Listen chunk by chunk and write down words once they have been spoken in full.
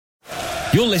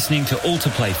You're listening to All to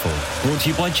Play For, brought to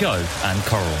you by Joe and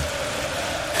Coral.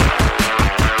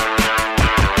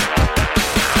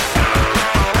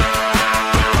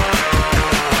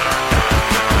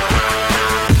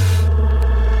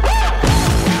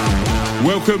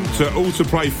 Welcome to All to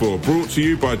Play For, brought to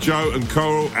you by Joe and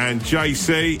Coral and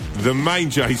JC, the main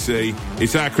JC.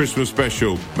 It's our Christmas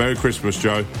special. Merry Christmas,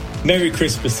 Joe. Merry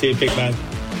Christmas here, big man.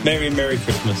 Merry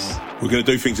Christmas. We're going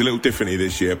to do things a little differently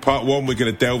this year. Part one, we're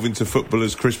going to delve into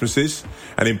footballers' Christmases.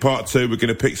 And in part two, we're going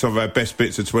to pick some of our best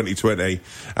bits of 2020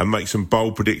 and make some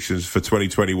bold predictions for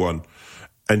 2021.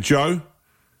 And Joe,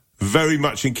 very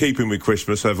much in keeping with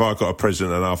Christmas, have I got a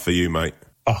present and half for you, mate?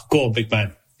 Oh, go on, big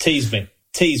man. Tease me.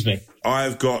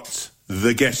 I've got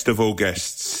the guest of all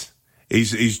guests.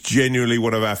 He's genuinely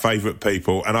one of our favourite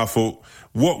people. And I thought,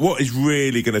 what is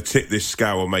really going to tip this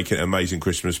scale and make it an amazing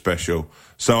Christmas special?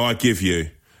 So I'm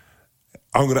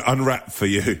going to unwrap for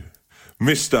you,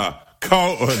 Mr.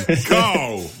 Carlton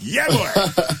Cole. Yeah, boy.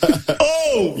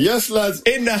 Oh! Yes, lads.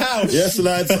 In the house. Yes,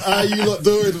 lads. How you lot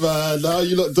doing, man? How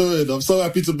you lot doing? I'm so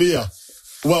happy to be here.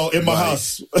 Well, in my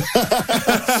house.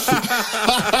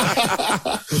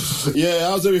 Yeah,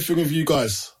 how's everything with you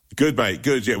guys? Good, mate.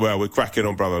 Good. Yeah, well, we're cracking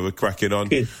on, brother. We're cracking on.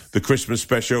 Good. The Christmas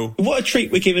special. What a treat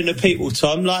we're giving the people,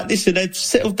 Tom. Like, listen, they've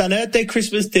settled down, had their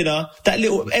Christmas dinner, that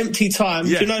little empty time,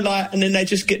 Yeah. you know, like, and then they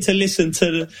just get to listen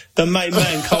to the main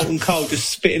man, Carlton Cole, just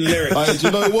spitting lyrics. Hey, do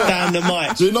you know what? Down the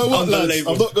mic. Do you know what, lads?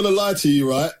 I'm not going to lie to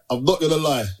you, right? I'm not going to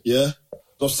lie, yeah?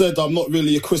 I've said I'm not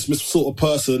really a Christmas sort of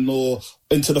person or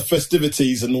into the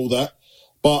festivities and all that.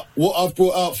 But what I've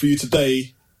brought out for you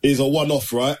today is a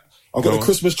one-off, right? I've got a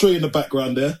Christmas tree in the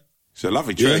background there. It's a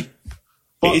lovely tree. Yeah.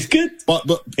 But, it's good. But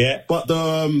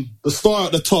the star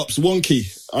at the top's wonky.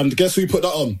 And guess who put that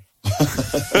on?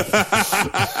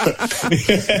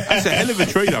 That's a hell of a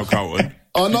tree, though, Carlton.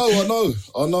 I know.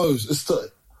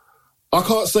 I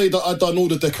can't say that I've done all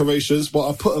the decorations, but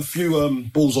I put a few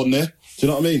balls on there. Do you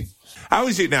know what I mean? How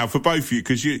is it now for both of you?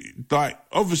 Because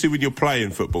obviously when you're playing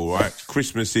football, right,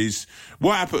 Christmas is,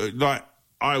 what happened, like,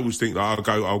 I always think that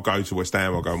I'll go to West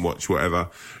Ham, I'll go and watch whatever.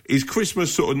 Is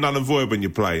Christmas sort of null and void when you're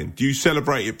playing? Do you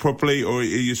celebrate it properly, or are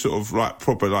you sort of like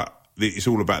proper, like it's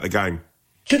all about the game?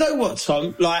 Do you know what,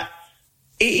 Tom? Like,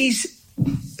 it is,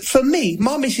 for me,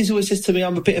 my missus always says to me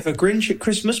I'm a bit of a Grinch at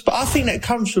Christmas, but I think that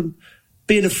comes from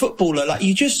being a footballer. like,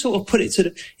 you just sort of put it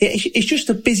to it's just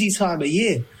a busy time of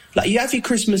year. Like, you have your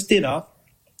Christmas dinner,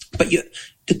 but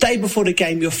the day before the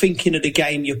game, you're thinking of the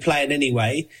game you're playing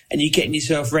anyway, and you're getting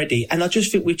yourself ready. And I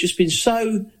just think we've just been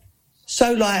so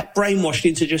like brainwashed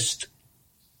into just,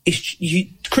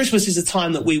 Christmas is a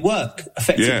time that we work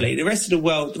effectively. Yeah. The rest of the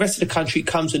world, the rest of the country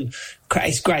comes and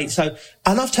it's great. So,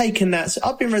 and I've taken that. So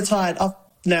I've been retired. I've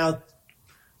now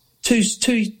two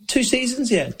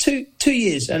seasons. Yeah. 2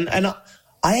 years. And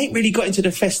I ain't really got into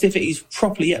the festivities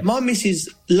properly yet. My missus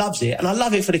loves it, and I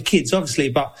love it for the kids, obviously.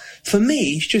 But for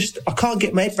me, it's just, I can't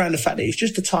get my head around the fact that it's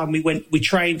just the time we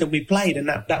trained and we played, and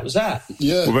that was that.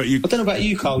 Yeah. What about you? I don't know about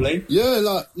you, Coley.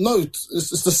 Yeah,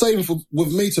 it's the same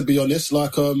with me, to be honest.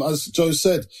 Like, as Joe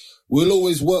said, we're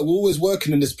always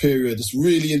working in this period. It's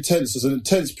really intense. It's an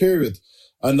intense period.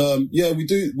 And, we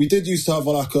did used to have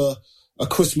like a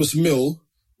Christmas meal.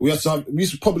 We used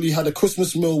to probably had a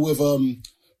Christmas meal with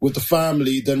the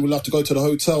family, then we'll have to go to the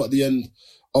hotel at the end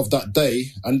of that day,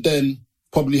 and then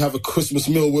probably have a Christmas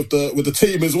meal with the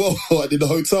team as well in the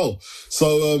hotel.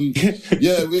 So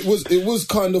it was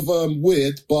kind of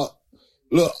weird, but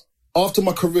look, after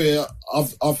my career, I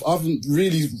haven't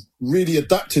really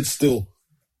adapted still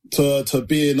to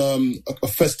being a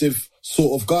festive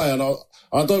sort of guy, and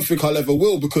I don't think I'll ever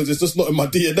will, because it's just not in my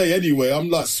DNA anyway.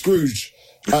 I'm like Scrooge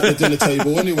at the dinner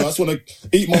table anyway. I just want to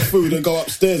eat my food and go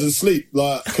upstairs and sleep,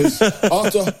 like, because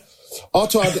after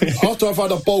I've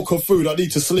had a bulk of food, I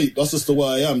need to sleep. That's just the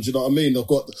way I am. Do you know what I mean? I've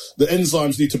got the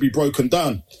enzymes need to be broken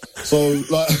down. So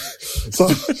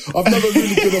I've never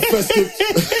really been a festive.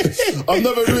 I've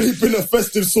never really been a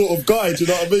festive sort of guy. Do you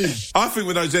know what I mean? I think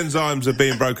when those enzymes are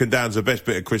being broken down is the best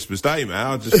bit of Christmas Day, man.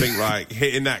 I just think like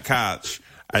hitting that couch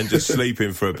and just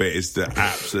sleeping for a bit is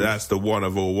that's the one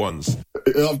of all ones.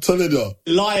 I'm telling you.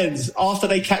 Lions, after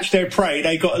they catch their prey,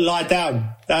 they got to lie down.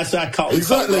 That's how Carlton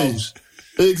rolls.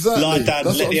 Exactly. Lie down,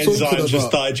 let the enzymes just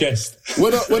digest.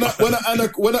 When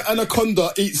an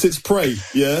anaconda eats its prey,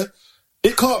 yeah,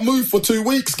 it can't move for 2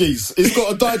 weeks, geez. It's got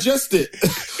to digest it.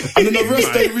 And then the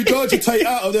rest they regurgitate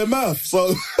out of their mouth.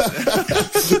 So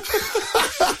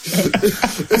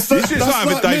it's just like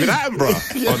having David Attenborough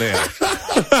on here.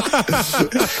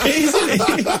 Isn't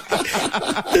it?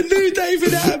 The new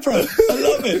David Attenborough. I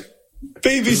love it.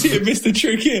 BBC and Mr.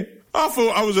 Trick here. I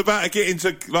thought I was about to get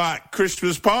into like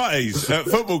Christmas parties at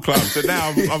football clubs, and now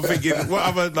I'm thinking, what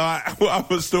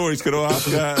other stories could I ask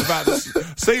about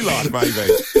the sea life? Maybe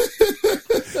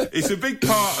it's a big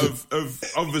part of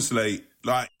obviously.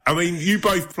 Like, I mean, you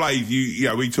both played.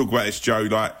 We talk about this, Joe.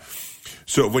 Like,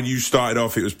 sort of when you started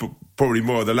off, it was probably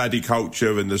more of the laddie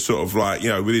culture and the sort of like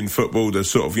within football, the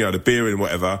sort of the beer and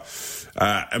whatever.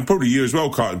 And probably you as well,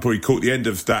 Carlton, probably caught the end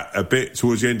of that a bit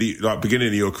towards the end, beginning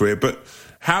of your career, but.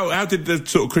 How did the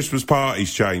sort of Christmas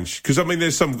parties change? Because, I mean,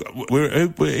 there's some... Were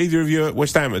either of you at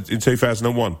West Ham in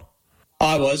 2001?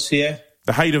 I was, yeah.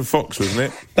 The Hayden Fox,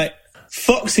 wasn't it? But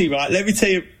Foxy, right, let me tell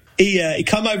you, he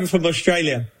come over from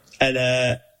Australia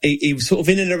and he was sort of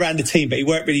in and around the team, but he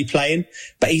weren't really playing.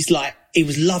 But he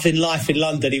was loving life in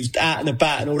London. He was out and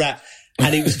about and all that.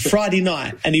 And it was Friday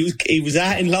night and he was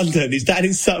out in London. He's down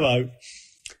in Soho.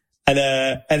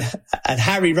 And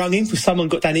Harry rung him because someone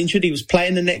got down injured. He was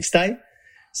playing the next day.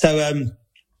 So,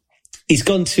 he's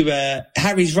gone to,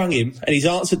 Harry's rung him and he's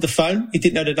answered the phone. He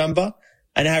didn't know the number.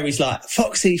 And Harry's like,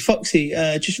 Foxy,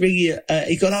 just ring you.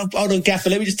 He got, hold on, Gaffer,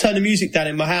 let me just turn the music down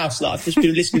in my house. Like, I've just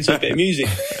been listening to a bit of music.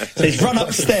 So he's run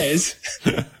upstairs.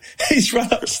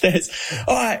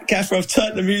 All right, Gaffer, I've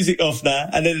turned the music off now.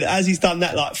 And then as he's done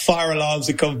that, like, fire alarms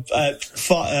have gone,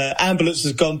 ambulance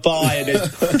has gone by and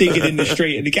they're digging in the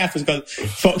street. And the Gaffer's gone,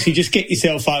 Foxy, just get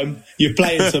yourself home. You're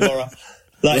playing tomorrow.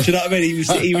 Like, do you know what I mean?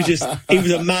 He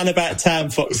was a man about town,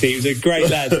 Foxy. He was a great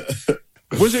lad.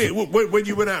 Was it, when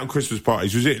you went out on Christmas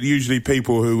parties, was it usually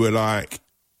people who were like,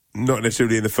 not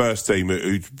necessarily in the first team,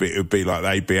 who'd be like,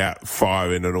 they'd be out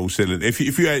firing and all cylinders?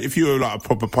 If you were like a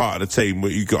proper part of the team,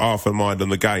 where you got half a mind on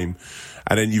the game,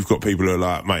 and then you've got people who are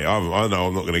like, mate, I know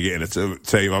I'm not going to get in a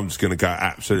team, I'm just going to go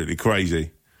absolutely crazy.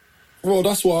 Well,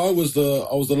 that's why I was the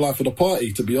life of the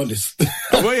party, to be honest.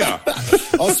 Oh, were you? I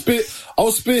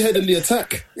was spearheading the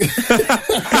attack.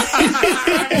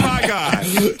 My guy.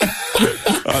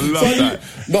 I love that.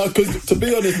 No, because to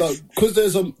be honest, because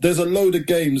there's a load of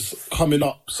games coming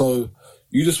up, so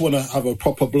you just want to have a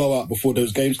proper blowout before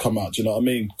those games come out. Do you know what I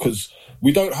mean? Because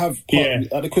we don't have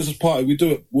at the Christmas party.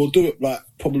 We'll do it like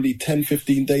probably 10,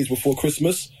 15 days before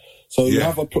Christmas. So you'll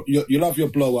have your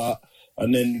blowout,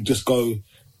 and then just go.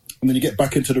 And then you get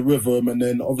back into the rhythm, and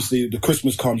then obviously the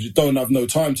Christmas comes, you don't have no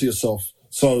time to yourself.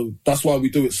 So that's why we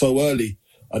do it so early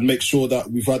and make sure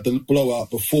that we've had the blowout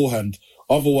beforehand.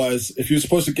 Otherwise, if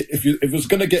it was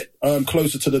going to get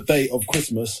closer to the date of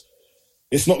Christmas,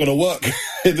 it's not going to work.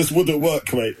 It just wouldn't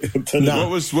work, mate.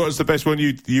 What was the best one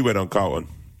you went on, Carlton?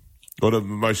 Or the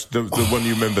one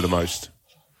you remember the most?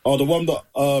 Oh, the one that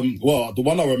the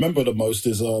one I remember the most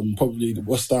is probably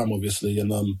West Ham, obviously,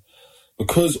 and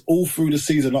because all through the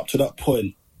season up to that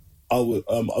point, I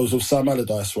was with Sam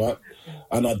Allardyce, right?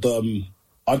 And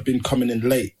I'd been coming in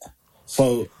late.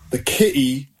 So the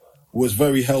kitty was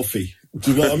very healthy.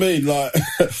 Do you know what I mean? Like,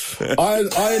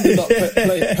 I ended up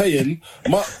paying,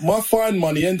 my fine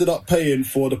money ended up paying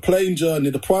for the plane journey,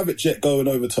 the private jet going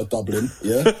over to Dublin,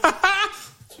 yeah?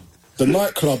 The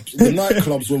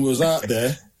nightclubs when we was out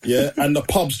there, yeah, and the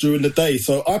pubs during the day.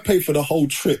 So I paid for the whole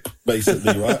trip,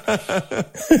 basically, right?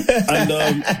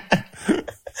 And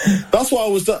that's why I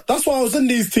was in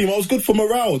these teams. I was good for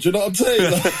morale. Do you know what I'm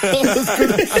saying? Like,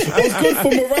 I was good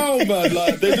for morale, man.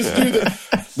 Like, they just do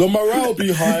the morale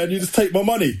be high, and you just take my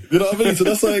money. You know what I mean? So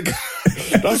that's like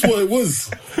that's what it was.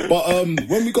 But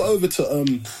when we got over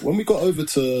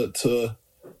to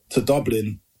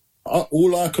Dublin.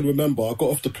 All I could remember, I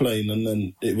got off the plane and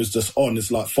then it was just on.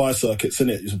 It's like fire circuits,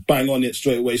 innit? Just bang on it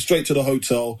straight away, straight to the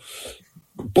hotel,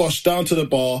 bosh, down to the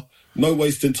bar, no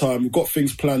wasting time. We've got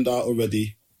things planned out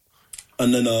already.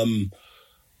 And then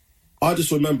I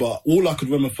just remember, all I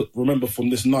could remember from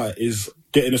this night is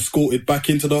getting escorted back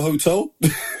into the hotel.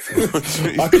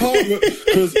 I can't,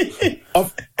 because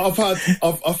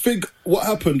I think what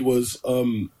happened was,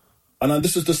 and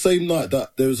this is the same night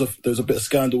that there was a bit of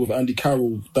scandal with Andy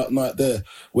Carroll that night there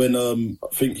when I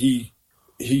think he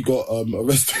got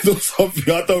arrested or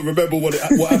something. I don't remember what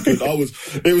happened.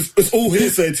 It's all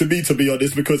hearsay to me, to be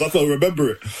honest, because I don't remember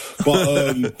it. But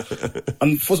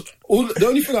the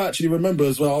only thing I actually remember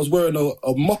is when I was wearing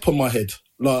a mop on my head,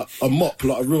 like a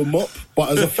real mop, but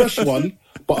as a fresh one.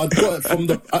 But I got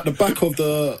it at the back of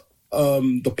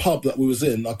the pub that we was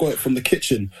in. I got it from the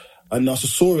kitchen. And I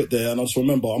just saw it there, and I just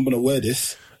remember, I'm going to wear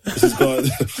this. I'm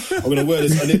going to wear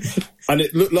this. And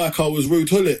it looked like I was Rude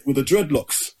Hullet with the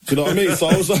dreadlocks. Do you know what I mean? So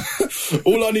I was like,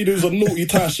 all I needed was a naughty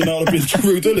tash, and I would have been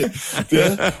Rude Hullet.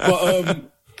 Yeah?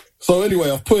 But, so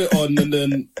anyway, I've put it on, and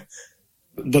then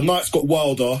the nights got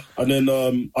wilder. And then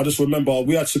I just remember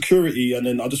we had security, and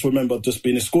then I just remember just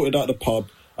being escorted out of the pub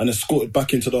and escorted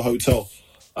back into the hotel.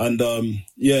 And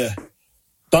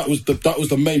that was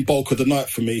the main bulk of the night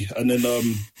for me. And then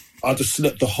I just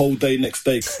slept the whole day next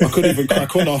day. I couldn't even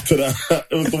crack on after that.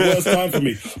 It was the worst time for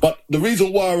me. But the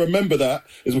reason why I remember that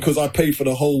is because I paid for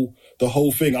the whole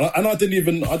thing, and I didn't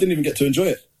even get to enjoy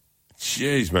it.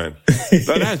 Jeez, man,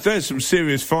 there's some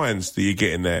serious fines that you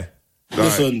get in there. Like,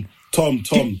 listen, Tom,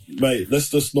 mate,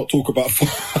 let's just not talk about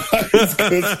fines.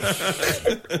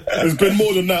 It's been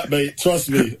more than that, mate. Trust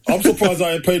me. I'm surprised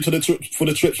I had paid for the trip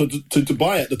to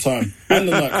Dubai at the time and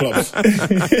the nightclubs.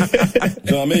 Do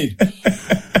you know what I mean?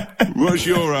 What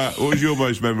was your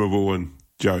most memorable one,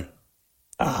 Joe?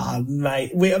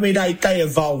 Mate, they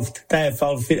evolved. They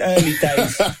evolved in early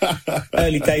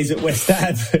days at West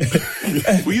Ham.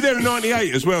 Were you there in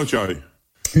 '98 as well, Joe?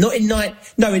 Not in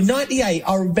in '98.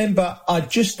 I remember I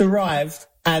just arrived,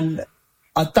 and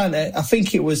I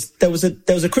think it was there was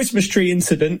a Christmas tree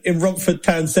incident in Romford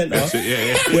Town Centre.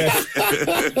 Where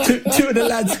two of the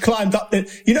lads climbed up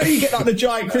you get like the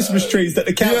giant Christmas trees that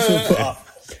the council put up.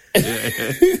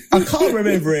 I can't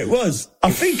remember who it was.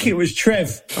 I think it was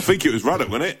Trev. I think it was Ruddock,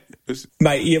 wasn't it?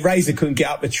 Mate, your Razor couldn't get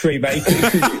up the tree, mate. He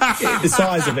couldn't get the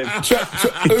size of him. It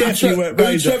definitely weren't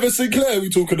Razor. Trevor Sinclair we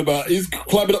talking about? He's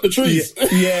climbing up the trees.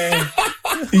 Yeah.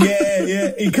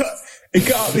 He got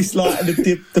up this and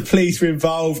the police were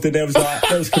involved, and there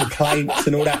was complaints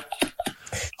and all that.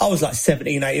 I was like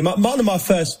 17, 18. One of my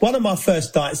first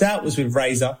nights out was with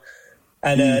Razor,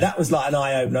 and that was like an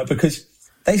eye opener because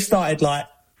they started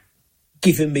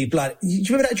giving me blood. Do you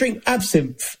remember that drink,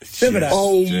 absinthe? Remember that?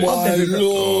 Oh my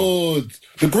Lord!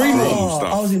 The green one. Stuff.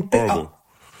 I was in.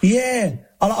 Yeah.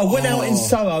 I went out in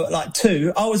Soho at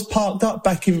 2. I was parked up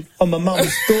back on my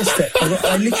mum's doorstep.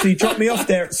 They literally dropped me off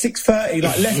there at 6:30.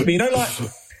 Left me. Left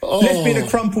me in a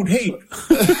crumpled heap.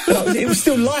 It was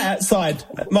still light outside.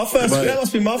 That must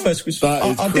have been my first Christmas.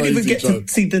 I didn't even get to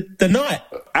see the night.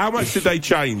 How much did they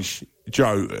change,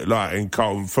 Joe, in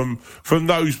Carlton, from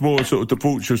those more sort of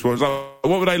debaucherous ones?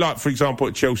 What were they like, for example,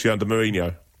 at Chelsea under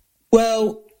Mourinho?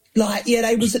 Well,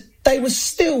 they were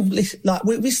still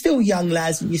we're still young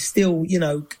lads, and you still,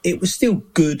 it was still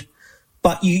good,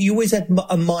 but you always had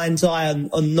a mind's eye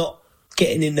on not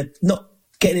getting in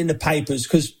the papers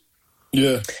because.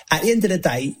 Yeah. At the end of the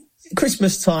day,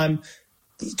 Christmas time,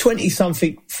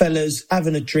 20-something fellas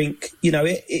having a drink,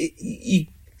 it's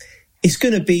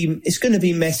going to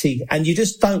be messy, and you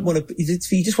just don't want to.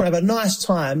 You just want to have a nice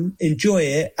time, enjoy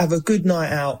it, have a good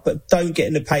night out, but don't get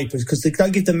in the papers because they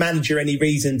don't give the manager any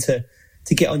reason to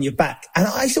get on your back. And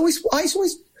I always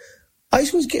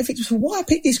get fixed. Why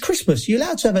pick this Christmas? You're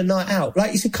allowed to have a night out.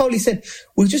 Like you said, Coley said,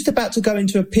 we're just about to go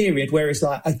into a period where it's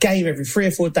like a game every 3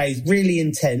 or 4 days, really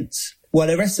intense, while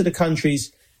the rest of the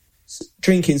country's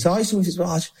drinking. So I used to always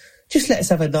just let us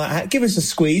have a night out, give us a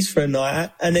squeeze for a night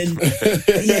out. And then,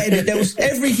 there was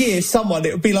every year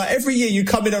it would be like every year you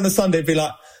come in on a Sunday, it'd be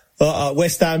like,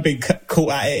 West Ham been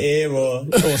caught at it here, or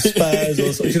Spurs,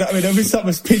 or something. You know what I mean? There'll be some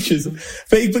pictures.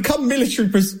 But it become military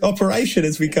operation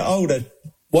as we get older.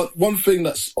 One thing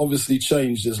that's obviously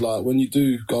changed is when you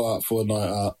do go out for a night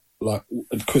out,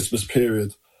 in Christmas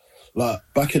period,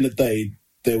 back in the day,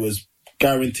 there was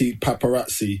guaranteed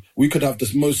paparazzi. We could have the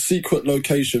most secret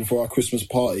location for our Christmas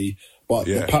party, but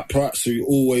the paparazzi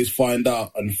always find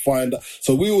out.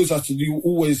 So we always had to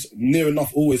always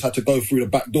had to go through the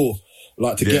back door,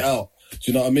 to get out. Do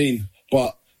you know what I mean?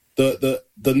 But the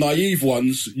naive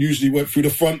ones usually went through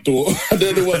the front door, and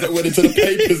they're the ones that went into the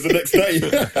papers the next day.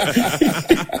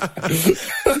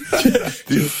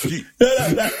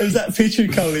 There's that picture,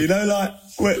 Coley,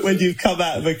 when you've come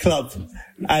out of a club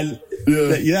and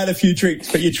you had a few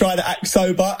drinks, but you try to act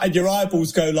sober and your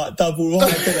eyeballs go double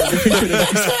wide.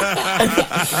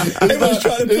 Everyone's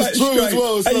trying to play it straight,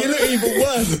 well, and you look even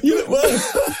worse. You look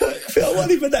worse. I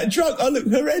wasn't even that drunk. I look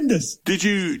horrendous. Do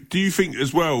you think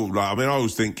as well? I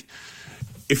always think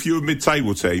if you're a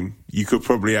mid-table team, you could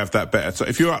probably have that better. So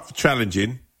if you're up for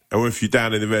challenging, or if you're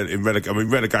down in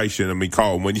relegation.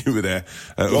 Carlton, when you were there,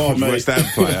 West Ham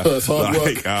player,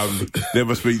 there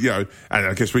must be, and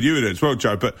I guess when you were there as well,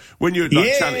 Joe. But when you're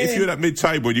if you're at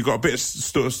mid-table and you've got a bit of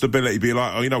stability, be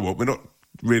like, you know what, we're not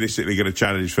realistically going to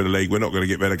challenge for the league. We're not going to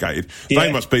get relegated. Yeah.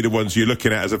 They must be the ones you're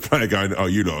looking at as a player, going,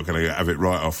 you're not going to have it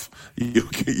right off. You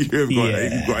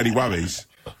haven't got any worries.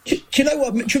 Do you know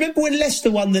what? Do you remember when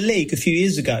Leicester won the league a few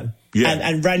years ago? Yeah.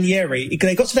 And Ranieri,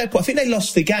 they got to that point. I think they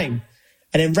lost the game.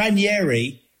 And then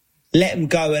Ranieri let them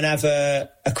go and have a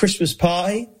Christmas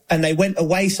party, and they went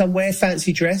away somewhere,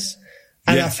 fancy dress.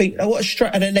 And I think,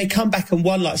 and then they come back and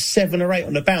won 7 or 8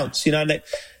 on the bounce, And I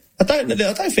don't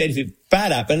think anything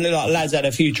bad happened. Lads had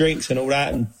a few drinks and all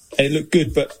that, and it looked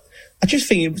good. But I just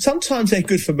think sometimes they're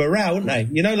good for morale, aren't they?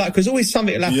 Because always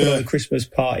something will happen on a Christmas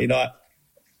party,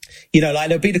 like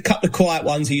there'll be the couple of quiet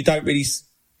ones who you don't really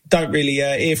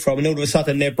hear from, and all of a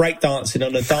sudden they're breakdancing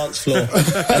on the dance floor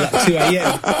at like 2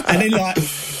 a.m. and then like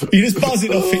you just buzz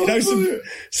it off it.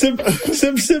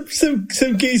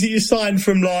 Some geezer you signed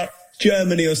from like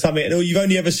Germany or something, and all you've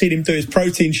only ever seen him do is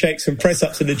protein shakes and press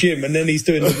ups in the gym, and then he's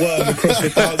doing the worm across the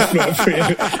dance floor for you.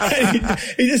 And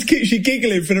he just keeps you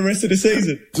giggling for the rest of the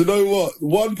season. Do you know what?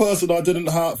 One person I didn't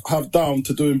have down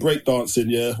to doing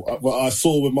breakdancing, what I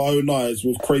saw with my own eyes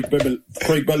was Craig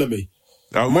Bellamy.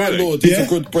 Oh, my really? Lord, he's a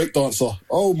good breakdancer.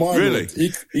 Oh, my really?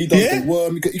 Lord. He does the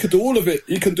worm. He could do all of it.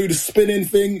 He can do the spinning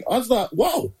thing. I was like,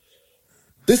 wow,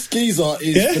 this geezer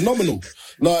is phenomenal.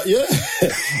 Like,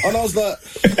 and I was like,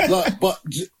 but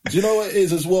do you know what it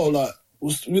is as well? Like,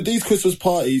 with these Christmas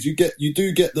parties, you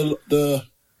do get the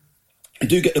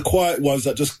quiet ones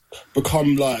that just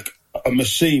become like a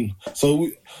machine. So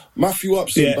Matthew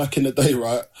Upson back in the day,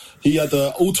 right? He had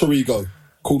an alter ego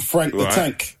called Frank the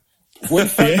Tank. When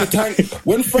Frank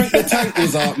the Tank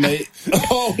was out, mate,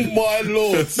 oh my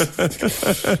Lord,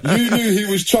 you knew he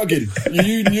was chugging.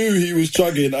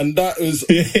 And that was,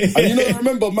 and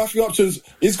remember Matthew Upton's,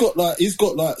 he's got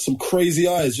some crazy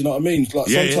eyes. You know what I mean? Like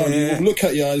sometimes you look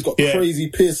at your eyes, he's got crazy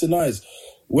piercing eyes.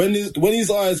 When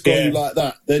his eyes go like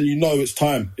that, then you know it's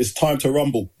time. It's time to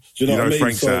rumble. Do you know what I mean?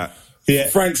 Frank's out. Yeah.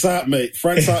 Frank's out, mate.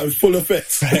 Frank's out in full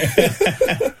effect.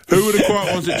 Who were the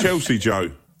quiet ones at Chelsea,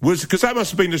 Joe? Because that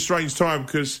must have been a strange time,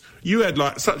 because you had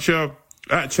like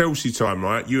at Chelsea time,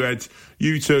 right? You had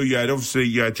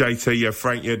obviously JT, you had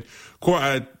Frank, you had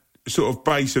quite a sort of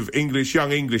base of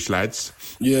young English lads.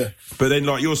 Yeah. But then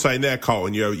like you're saying there,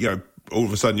 Carlton, you know, all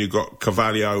of a sudden you've got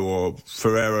Carvalho or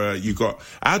Ferreira,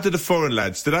 how do the foreign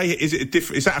lads,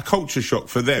 is that a culture shock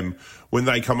for them when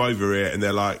they come over here and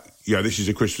they're like, this is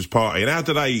a Christmas party? And how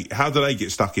do they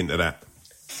get stuck into that?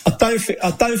 I don't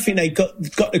think they got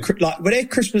the, like, with their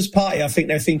Christmas party, I think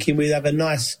they're thinking we'd have a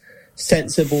nice,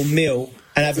 sensible meal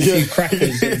and have a few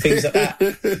crackers and things like that.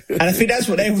 And I think that's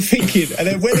what they were thinking. And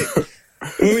then when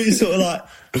you sort of like,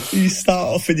 you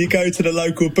start off and you go to the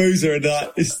local boozer and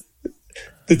like,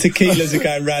 the tequilas are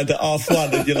going round at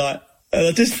 1:30 and you're like, and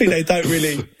I just think they don't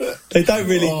really, oh, do you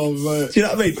know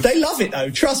what I mean? They love it though,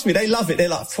 trust me, they love it. They're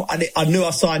like, I knew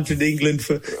I signed for England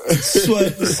for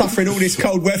suffering all this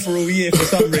cold weather all year for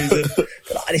some reason. But,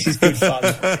 this is good fun.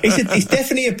 It's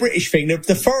definitely a British thing.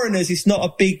 The foreigners, it's not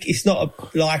something,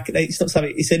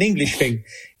 it's an English thing.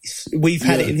 We've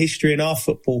had it in history in our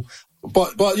football.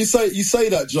 But you say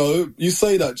that,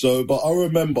 Joe, but I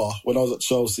remember when I was at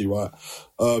Chelsea, right?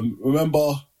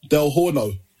 Remember Del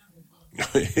Horno?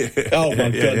 Oh my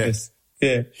goodness.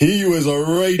 Yeah. He was a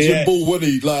raging bull, wasn't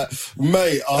he? Like,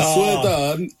 mate, I swear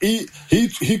down,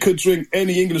 he could drink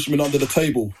any Englishman under the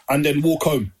table and then walk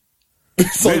home.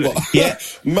 Sober. Really? Yeah.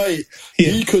 Mate,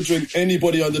 he could drink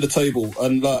anybody under the table.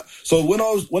 And like, so when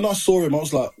I saw him, I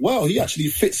was like, wow, he actually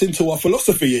fits into our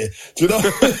philosophy here. Do you know?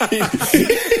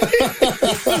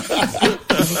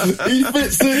 He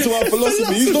fits into our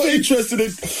philosophy. He's not interested in,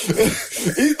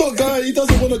 he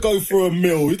doesn't want to go for a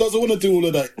meal. He doesn't want to do all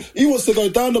of that. He wants to go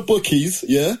down the bookies,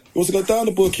 He wants to go down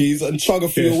the bookies and chug a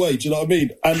few away, do you know what I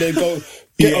mean? And then go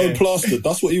get home plastered.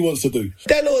 That's what he wants to do.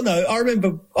 Del Horno, I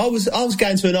remember I was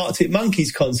going to an Arctic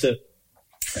Monkeys concert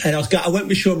and I went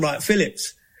with Sean Wright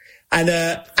Phillips. And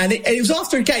it was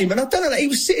after a game, and I don't know, he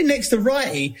was sitting next to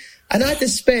Righty, and I had the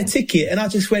spare ticket, and I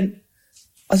just went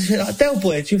like, Del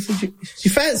boy, do you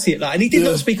fancy it? Like, and he did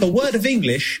not speak a word of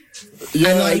English. Yeah,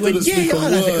 and like, he went, I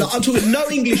love it. Like, I'm talking no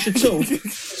English at all.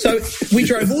 So we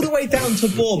drove all the way down to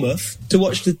Bournemouth to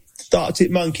watch the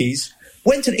Arctic Monkeys.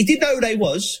 He didn't know who they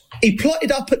was. He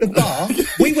plotted up at the bar.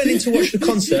 We went in to watch the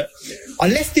concert. I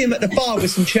left him at the bar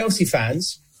with some Chelsea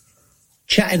fans,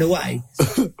 chatting away.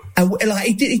 And like,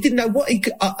 he didn't know what he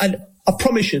could, I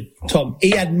promise you, Tom, he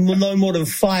had no more than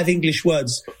 5 English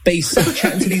words, but he sat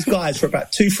chatting to these guys for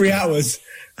about 2-3 hours.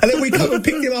 And then we come and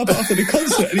picked him up after the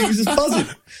concert and he was just buzzing.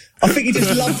 I think he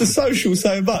just loved the social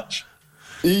so much.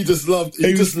 He just loved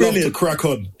to crack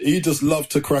on. He just loved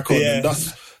to crack on. Yeah. And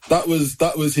that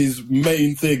was his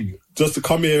main thing. Just to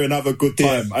come here and have a good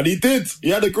time. Yeah. And he did. He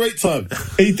had a great time.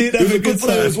 He did have a good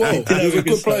player time as well. He was a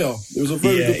good player. He was a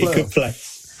very good player. He could play.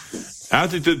 How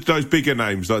did those bigger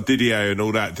names like Didier and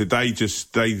all that? Did they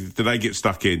get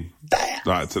stuck in?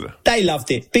 They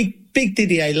loved it. Big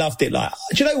Didier loved it. Like,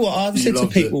 do you know what I've said to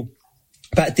people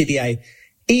about Didier?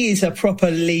 He is a proper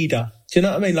leader. Do you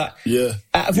know what I mean? Like,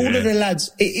 out of all of the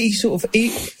lads, he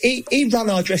run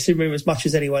our dressing room as much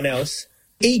as anyone else.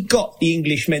 He got the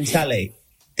English mentality.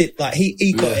 Like,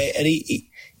 he got it, and he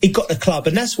got the club,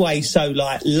 and that's why he's so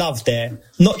like loved there,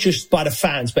 not just by the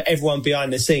fans but everyone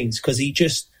behind the scenes, because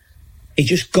he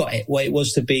just got it, what it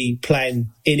was to be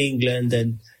playing in England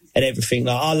and everything.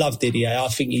 Like, I love Didier. I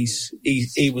think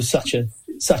he was such a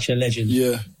legend.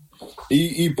 Yeah,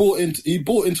 he bought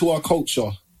into our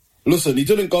culture. Listen, he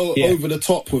didn't go over the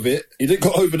top with it. He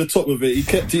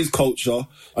kept his culture,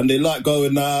 and they like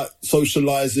going out,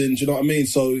 socialising. Do you know what I mean?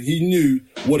 So he knew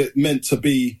what it meant to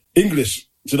be English.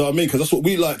 Do you know what I mean? Because that's what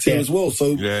we liked here as well.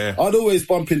 So I'd always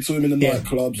bump into him in the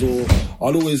nightclubs, or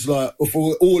I'd always, like, if we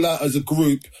were all out as a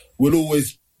group, we'd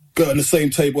always go on the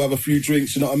same table, have a few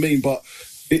drinks. You know what I mean? But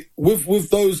with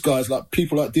those guys, like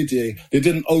people like Didier, they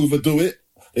didn't overdo it.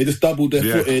 They just doubled their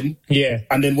foot in,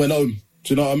 and then went home.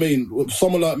 Do you know what I mean? With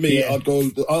someone like me, I'll go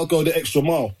the extra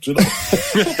mile. Do you know?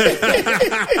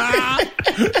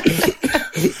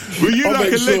 Were you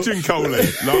like a legend, Coley?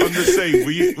 Like on the scene?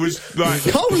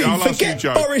 Coley, forget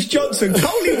Boris Johnson.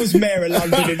 Coley was mayor of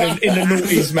London in the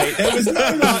noughties, mate. There was no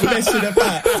like messing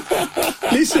about.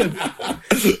 Listen,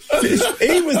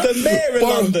 he was the mayor of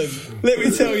London. Let me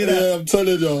tell you that. Yeah, I'm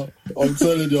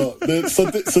telling you.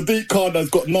 Sadiq Khan has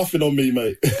got nothing on me,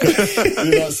 mate.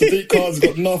 Sadiq Khan's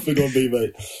got nothing on me,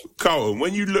 mate. Carlton,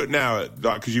 when you look now at,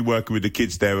 like, because you're working with the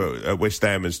kids there at West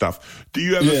Ham and stuff, do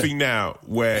you ever think now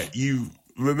where you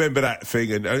remember that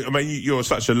thing? And I mean, you're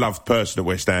such a loved person at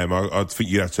West Ham. I think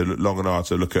you'd have to look long and hard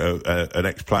to look at an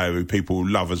ex-player who people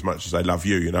love as much as they love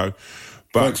you, you know.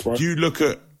 But thanks, do you look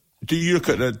at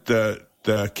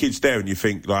the kids there and you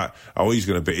think, like, oh, he's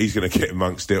going to get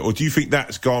amongst it, or do you think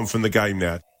that's gone from the game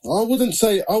now? I wouldn't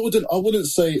say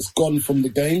it's gone from the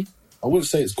game.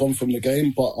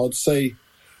 But I'd say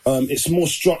it's more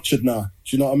structured now.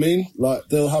 Do you know what I mean? Like,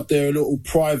 they'll have their little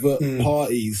private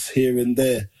parties here and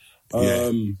there.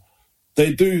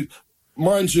 They do,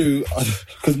 mind you,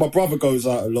 because my brother goes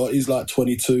out a lot. He's like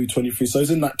 22, 23, so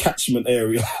he's in that catchment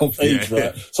area of age,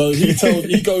 right? So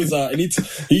he goes out and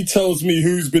he tells me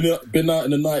who's been out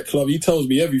in the nightclub. He tells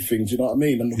me everything. Do you know what I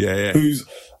mean? And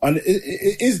and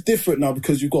it is different now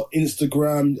because you've got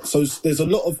Instagram. So there's a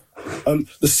lot of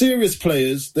the serious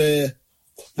players. They're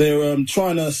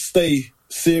trying to stay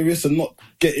serious and not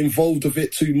get involved with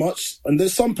it too much. And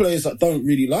there's some players that don't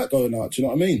really like going out. Do you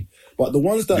know what I mean? But the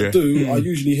ones that do, I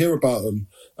usually hear about them,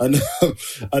 and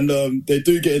they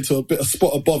do get into a bit of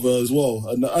spot of bother as well.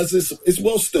 And as it's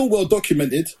still well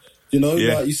documented, you know,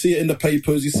 like you see it in the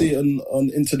papers, you see it on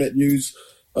internet news,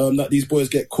 that these boys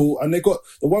get caught. And they got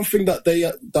the one thing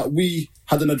that we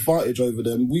had an advantage over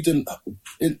them. We didn't.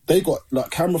 They got like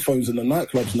camera phones in the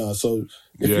nightclubs now. So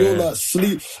if you're like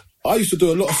sleep. I used to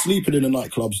do a lot of sleeping in the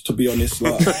nightclubs, to be honest.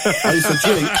 Like, I used to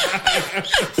drink.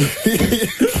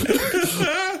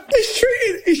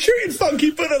 He's treating Funky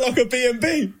Buddha like a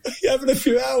B&B. You're having a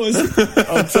few hours.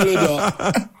 I'm telling you.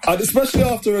 And especially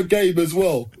after a game as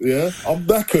well. Yeah, I'm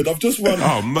knackered. I've just run.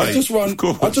 Oh, mate.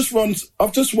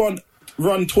 I've just run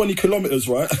 20 kilometres,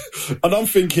 right? And I'm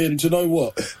thinking, do you know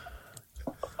what?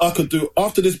 I could do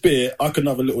after this beer. I can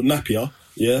have a little nap here.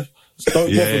 Yeah.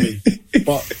 Don't bother me.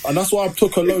 And that's why I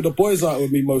took a load of boys out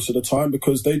with me most of the time,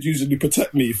 because they'd usually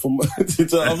protect me from, you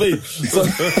know what I mean?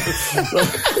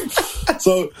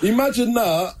 So imagine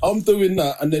that, I'm doing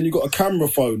that, and then you got a camera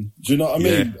phone. Do you know what I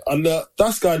mean? And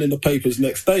that's going in the papers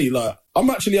next day. Like,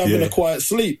 I'm actually having a quiet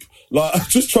sleep. Like, I'm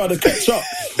just trying to catch up.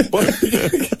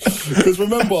 Because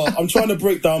remember, I'm trying to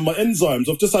break down my enzymes.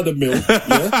 I've just had a meal.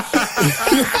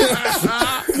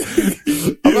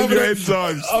 I'm having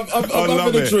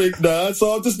a drink now,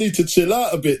 so I just need to chill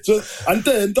out a bit. And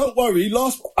then, don't worry,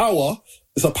 last hour,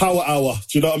 it's a power hour.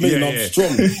 Do you know what I mean? I'm strong.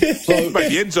 So, mate,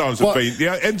 the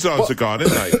enzymes are gone,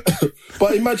 isn't they?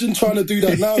 But imagine trying to do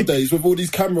that nowadays with all these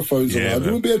camera phones around. You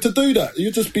wouldn't be able to do that.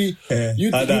 You'd just be,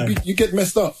 you get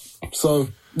messed up. But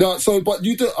I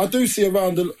do see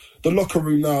around the locker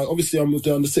room now. Obviously, I'm with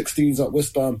the under-16s at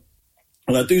West Ham.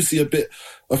 And I do see a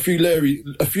few Larry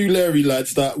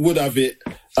lads that would have it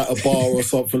at a bar or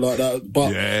something like that.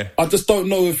 But I just don't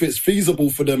know if it's feasible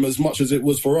for them as much as it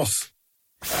was for us.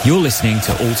 You're listening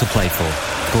to All to Play For,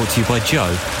 brought to you by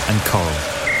Joe and Coral.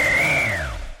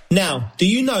 Now, do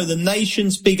you know the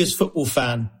nation's biggest football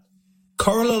fan?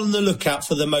 Coral are on the lookout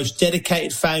for the most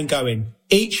dedicated fan going.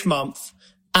 Each month,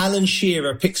 Alan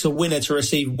Shearer picks a winner to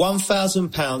receive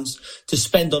 £1,000 to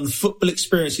spend on football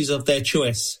experiences of their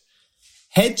choice.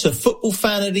 Head to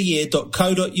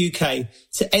footballfanoftheyear.co.uk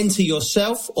to enter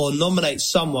yourself or nominate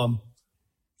someone.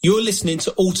 You're listening to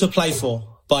All to Play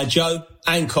For by Joe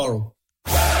and Coral.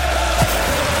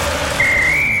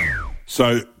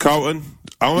 So, Carlton,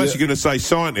 I'm actually going to say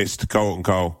scientist, Carlton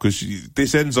Cole, because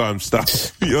this enzyme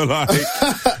stuff, you're like...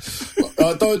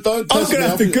 Don't I'm going to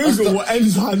have to Google what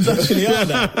enzymes actually are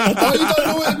now. Oh, you don't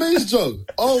know what it means, Joe?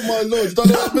 Oh, my Lord, you don't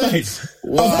know what it means?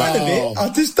 Wow. I've heard of it. I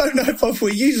just don't know if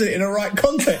we use it in the right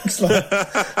context. Like,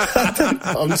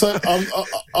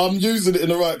 I'm using it in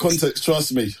the right context,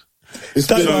 trust me.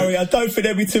 Don't worry, I don't think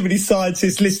there'll be too many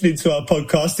scientists listening to our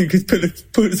podcast who could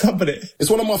put some on it. It's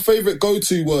one of my favourite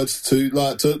go-to words to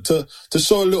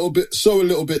show a little bit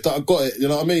that I got it. You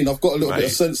know what I mean? I've got a little bit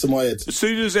of sense in my head. As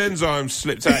soon as enzymes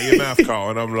slipped out of your mouth,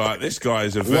 Carl, and I'm like, this guy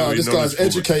is this guy's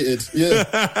educated.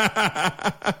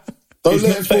 Yeah. Don't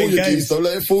let it fool you, geez. Don't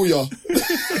let it fool you.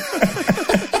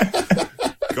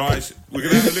 Guys, we're going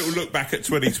to have a little look back at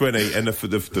 2020 and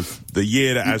the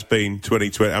year that has been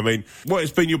 2020. I mean, what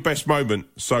has been your best moment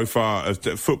so far,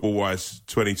 football-wise,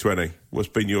 2020? What's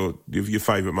been your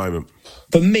favourite moment?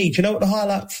 For me, do you know what the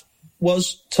highlight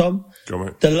was, Tom? Go on,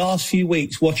 mate. The last few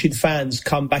weeks, watching fans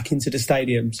come back into the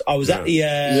stadiums. I was at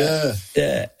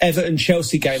the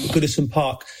Everton-Chelsea game at Goodison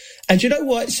Park. And do you know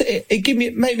what?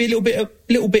 It made me a little bit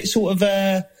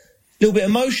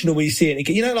emotional when you see it.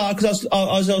 You know, like, because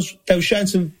they were showing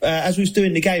some, as we was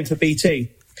doing the game for BT,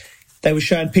 they were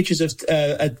showing pictures of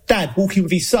a dad walking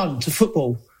with his son to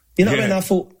football. You know what I mean? I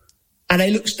thought, and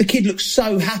the kid looked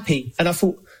so happy. And I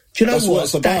thought, do you know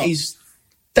what?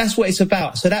 That's what it's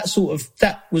about. So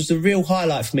that was the real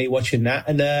highlight for me watching that.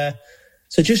 And,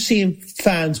 so just seeing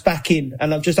fans back in,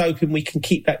 and I'm just hoping we can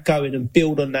keep that going and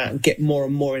build on that and get more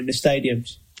and more in the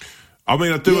stadiums. I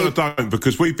mean, I do and I don't,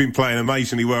 because we've been playing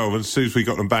amazingly well, and as soon as we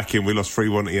got them back in, we lost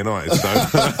 3-1 to United. So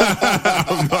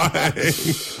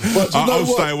I'll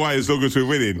stay away as long as we're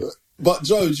winning. But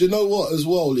Joe, do you know what as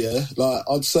well, yeah? Like,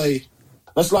 I'd say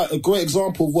that's like a great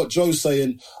example of what Joe's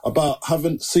saying about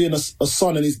seeing a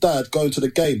son and his dad going to the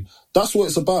game. That's what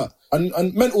it's about.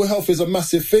 And mental health is a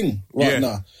massive thing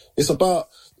now. It's about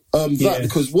that,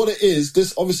 because what it is,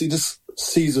 this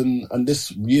season and this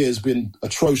year has been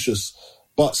atrocious.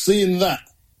 But seeing that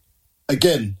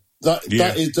again, that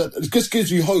just gives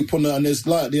you hope and there's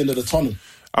light at the end of the tunnel.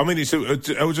 I mean, it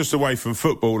was just away from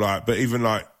football, but even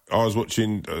I was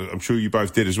watching, I'm sure you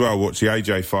both did as well, watch the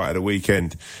AJ fight at the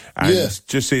weekend, and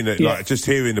just seeing it, just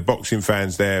hearing the boxing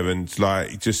fans there, and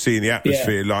just seeing the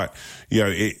atmosphere,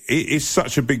 it's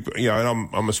such a big, and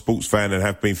I'm a sports fan and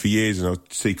have been for years, and I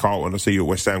see Carlton, I see you at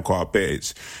West Ham quite a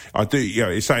bit.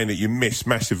 It's saying that you miss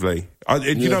massively.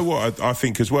 You know what I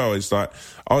think as well is I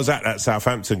was at that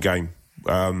Southampton game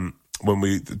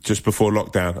when just before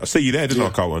lockdown. I see you there, didn't I,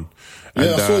 Carlton? And,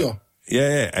 I saw you.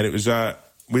 Yeah, and it was.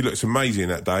 We looked amazing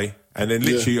that day, and then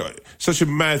literally such a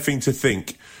mad thing to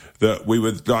think that we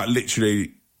were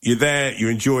literally, you're there,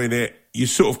 you're enjoying it. You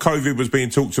sort of, COVID was being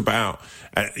talked about,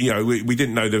 we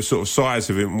didn't know the sort of size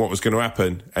of it and what was going to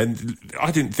happen. And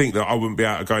I didn't think that I wouldn't be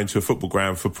able to go into a football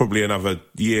ground for probably another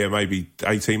year, maybe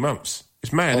 18 months.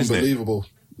 It's mad, isn't it? Unbelievable.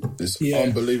 It's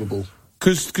unbelievable.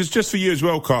 Because just for you as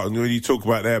well, Carlton, when you talk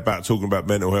about talking about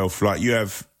mental health, you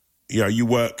have, you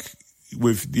work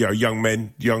with young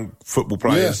men, young football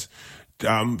players.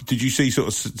 Did you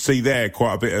see there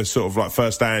quite a bit of sort of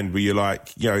first hand where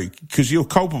you're because you're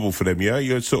culpable for them,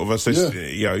 you're sort of assessed,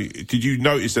 did you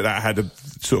notice that had a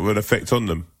sort of an effect on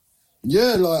them?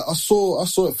 Yeah, I saw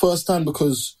it first hand,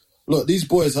 because look, these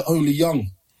boys are only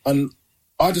young, and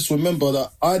I just remember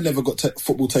that I never got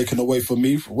football taken away from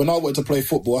me. When I wanted to play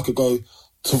football, I could go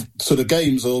to the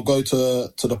games or go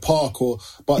to the park,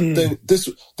 but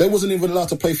they wasn't even allowed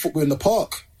to play football in the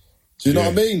park. Do you know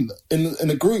what I mean? In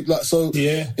a group,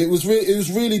 it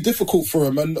was really difficult for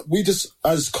them, and we just,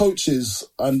 as coaches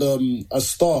and as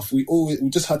staff, we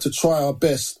just had to try our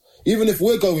best, even if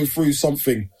we're going through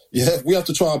something. Yeah, we have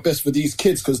to try our best for these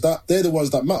kids, because they're the ones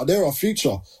that matter. They're our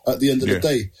future at the end of the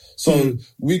day. So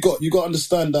you got to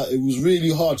understand that it was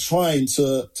really hard trying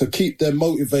to keep them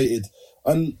motivated.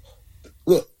 And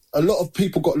look, a lot of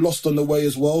people got lost on the way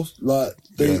as well.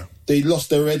 They lost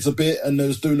their heads a bit, and they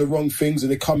was doing the wrong things,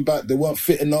 and they come back, they weren't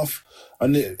fit enough.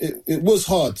 And it was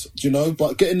hard,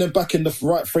 but getting them back in the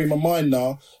right frame of mind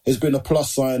now has been a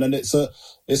plus sign. And it's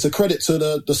a credit to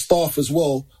the staff as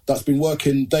well that's been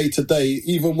working day to day,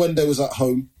 even when they was at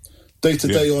home, day to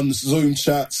day on Zoom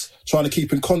chats, trying to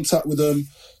keep in contact with them,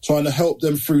 trying to help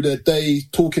them through their day,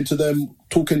 talking to them,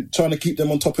 trying to keep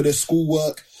them on top of their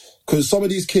schoolwork. Because some of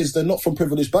these kids, they're not from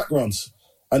privileged backgrounds.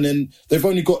 And then they've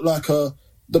only got the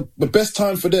best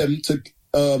time for them to,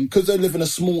 because they live in a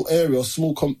small area,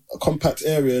 compact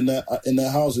area in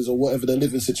their houses or whatever their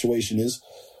living situation is.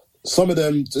 Some of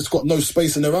them just got no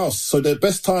space in their house. So the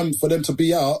best time for them to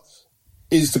be out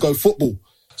is to go football.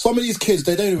 Some of these kids,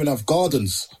 they don't even have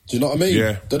gardens. Do you know what I mean?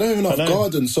 Yeah. They don't even have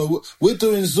gardens. So we're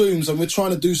doing Zooms and we're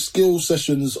trying to do skill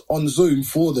sessions on Zoom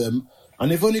for them. And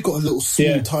they've only got a little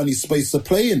small, tiny space to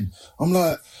play in. I'm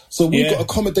so we've got to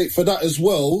accommodate for that as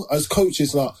well as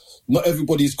coaches. not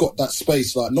everybody's got that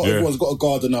space. Like, not everyone's got a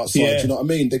garden outside. Do you know what I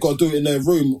mean? They got to do it in their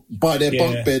room by their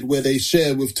bunk bed where they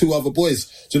share with 2 other boys.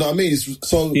 Do you know what I mean?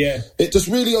 It just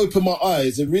really opened my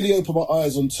eyes. It really opened my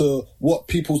eyes onto what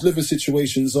people's living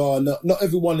situations are. Not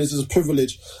everyone is as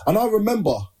privileged. And I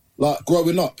remember, like,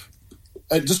 growing up,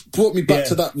 it just brought me back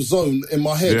to that zone in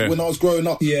my head when I was growing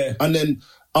up. Yeah. And then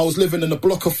I was living in a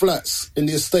block of flats in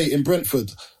the estate in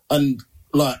Brentford. And,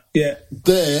 like,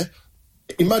 there,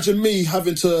 imagine me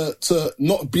having to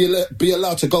not be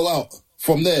allowed to go out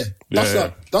from there.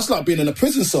 That's like being in a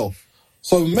prison cell.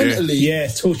 So mentally,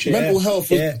 torture, mental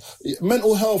health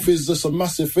is just a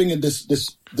massive thing in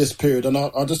this period. And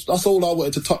I just, that's all I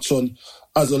wanted to touch on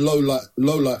as a low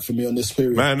light for me on this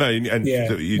period. Man, no, and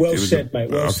well said, mate.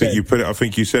 Well said. I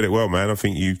think you said it well, man. I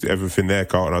think everything there,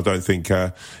 Carlton. I don't think,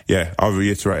 I'll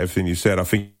reiterate everything you said. I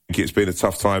think it's been a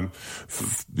tough time,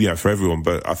 for everyone.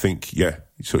 But I think,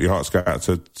 sort of your hearts go out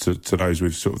to those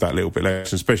with sort of that little bit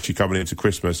less, especially coming into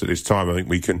Christmas at this time. I think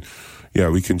we can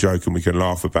joke and we can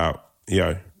laugh about,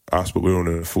 us, but we're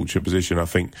in a fortunate position. I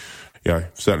think,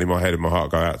 certainly my head and my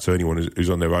heart go out to anyone who's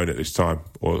on their own at this time,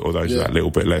 or those with that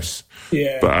little bit less.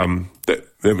 Yeah. But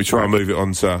let me try and move it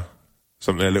on to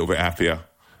something a little bit happier.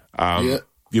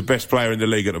 Your best player in the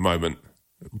league at the moment.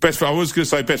 I was going to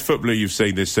say best footballer you've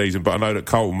seen this season, but I know that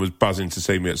Carlton was buzzing to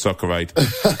see me at Soccer Aid. And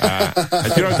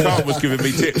Carlton was giving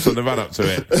me tips on the run up to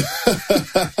it.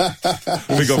 I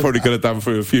think I probably could have done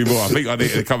through a few more. I think I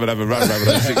needed to come and have a run around with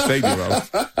a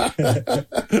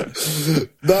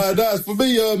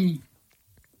 16-year-old.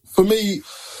 For me,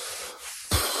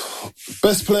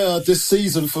 best player this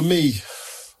season for me,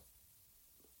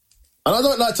 and I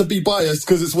don't like to be biased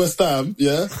because it's West Ham,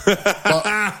 but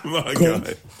my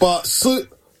God. But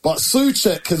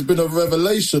Souček has been a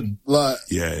revelation. Like,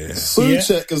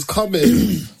 Souček has come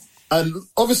in, and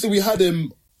obviously we had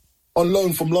him on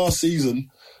loan from last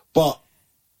season, but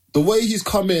the way he's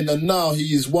come in and now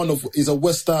he's a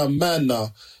West Ham man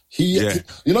now.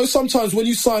 Sometimes when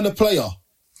you sign a player,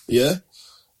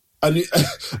 and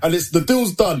it's the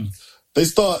deal's done, they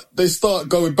start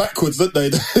going backwards, don't they?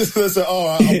 They say, all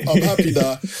right, I'm happy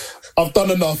now. I've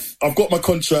done enough. I've got my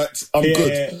contract. I'm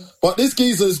good. Yeah. But this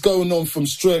geezer is going on from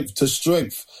strength to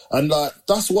strength. And like,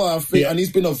 that's why I think, and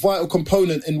he's been a vital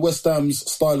component in West Ham's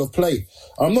style of play.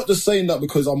 I'm not just saying that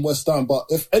because I'm West Ham, but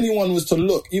if anyone was to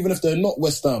look, even if they're not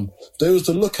West Ham, if they was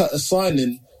to look at a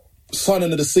signing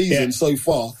of the season so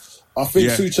far, I think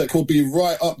Souček will be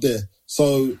right up there.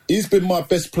 So he's been my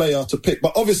best player to pick.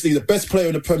 But obviously the best player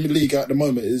in the Premier League at the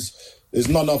moment is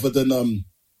none other than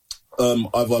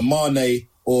either Mane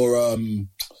or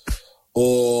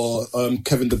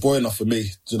Kevin De Bruyne for me,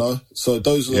 So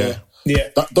those are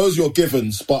those are your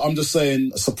givens. But I'm just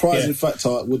saying a surprising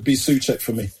factor would be Souček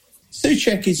for me.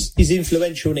 Souček is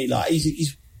influential, isn't he? Like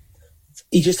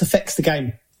he just affects the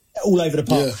game all over the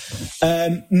park.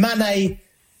 Mane,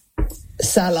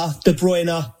 Salah, De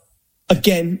Bruyne,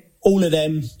 again, all of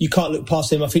them, you can't look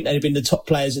past them. I think they've been the top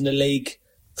players in the league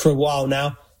for a while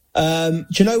now. Do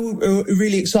you know what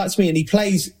really excites me? And he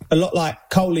plays a lot like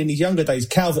Cole in his younger days,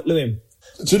 Calvert-Lewin.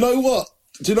 Do you know what?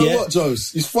 What,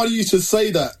 Jose? It's funny you should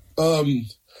say that.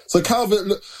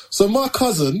 So my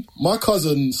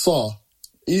cousin Sar,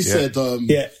 he said,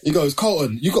 he goes,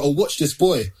 Carlton, you got to watch this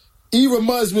boy. He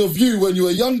reminds me of you when you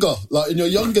were younger, like in your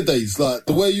younger days, like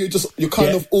the way you're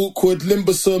kind of awkward,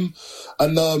 limbersome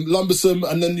and lumbersome,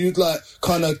 and then you'd like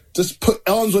kind of just put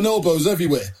arms on elbows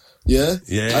everywhere. Yeah.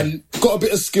 And got a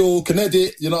bit of skill, can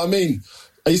edit, you know what I mean?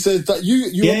 And he said that you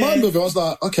remind me of him. I was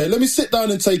like, okay, let me sit down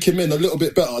and take him in a little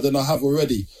bit better than I have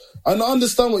already. And I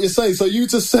understand what you're saying. So you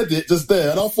just said it just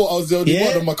there, and I thought I was the only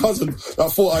one of my cousin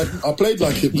that thought I played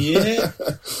like him. Yeah.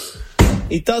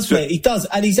 He does, mate. He does.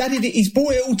 And he's added it, he's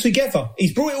brought it all together.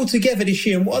 He's brought it all together this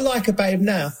year. And what I like about him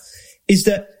now is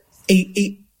that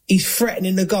he's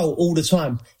threatening the goal all the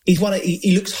time. He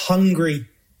looks hungry.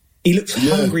 He looks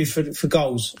hungry for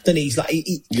goals, doesn't he? He's like,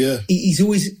 he's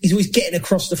always getting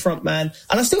across the front, man.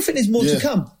 And I still think there's more to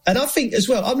come. And I think as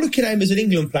well, I'm looking at him as an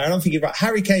England player and I'm thinking, right,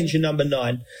 Harry Kane's your number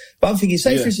 9. But I'm thinking,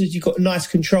 say for instance, you've got a nice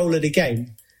control of the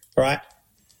game, right?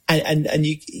 And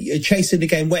you're chasing the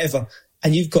game, whatever.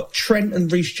 And you've got Trent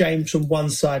and Reece James from one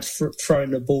side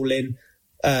throwing the ball in.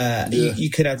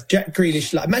 You could have Jack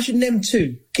Grealish. Like, imagine them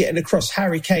two getting across,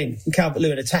 Harry Kane and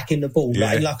Calvert-Lewin attacking the ball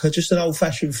like just an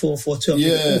old-fashioned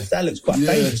 4-4-2. That looks quite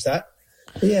dangerous, that.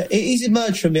 But he's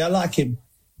emerged for me. I like him.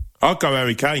 I'll go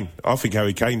Harry Kane. I think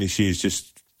Harry Kane this year has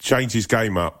just changed his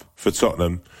game up for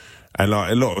Tottenham. And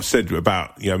like a lot was said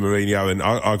about Mourinho, and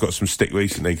I got some stick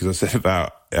recently because I said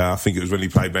about I think it was when he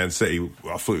played Man City.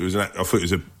 I thought it was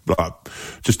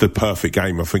just a perfect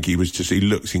game. I think he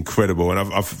looks incredible,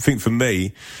 and I think for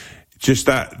me, just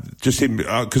him,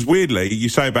 because weirdly, you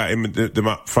say about him, them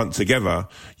up front together,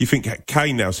 you think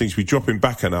Kane now seems to be dropping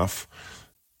back enough.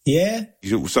 Yeah.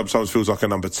 He sometimes feels like a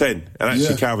number 10. And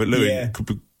actually Calvert-Lewin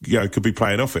could be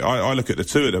playing off it. I look at the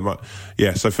two of them.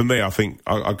 So for me, I think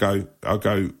I'll go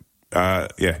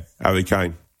Harry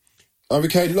Kane. Harry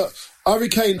Kane, look, Harry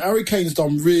Kane's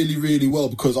done really, really well,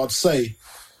 because I'd say,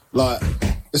 like,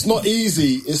 it's not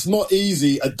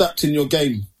easy adapting your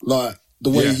game, like,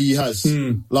 the way he has.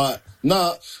 Like,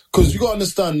 because you got to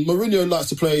understand, Mourinho likes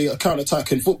to play a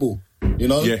counter-attacking football, you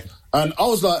know? Yeah. And I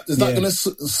was like, is that going to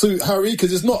suit Harry?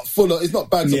 Because it's not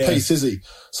bags of pace, is he?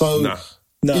 So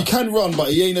No. He can run,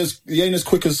 but he ain't as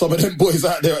quick as some of them boys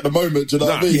out there at the moment. Do you know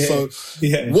what I mean? Yeah, so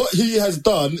what he has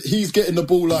done, he's getting the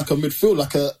ball like a midfield,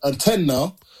 like a 10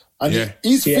 now. And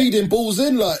he's feeding balls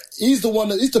in, like he's the one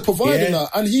that he's the provider now.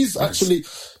 And he's actually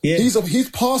his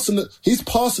passing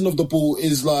of the ball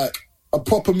is like a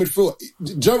proper midfield.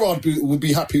 Gerrard would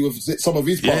be happy with some of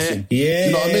his passing. Yeah.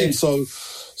 You know what I mean? So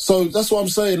that's what I'm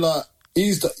saying. Like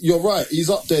you're right.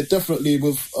 He's up there definitely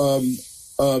with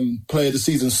player of the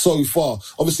season so far.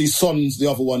 Obviously, Son's the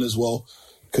other one as well.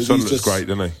 Son looks great,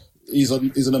 doesn't he? He's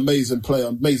an amazing player,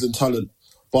 amazing talent.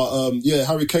 But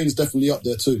Harry Kane's definitely up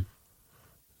there too.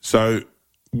 So,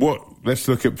 let's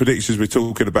look at predictions. We're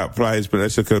talking about players, but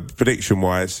let's look at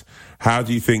prediction-wise. How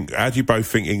do you both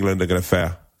think England are going to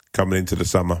fare coming into the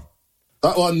summer?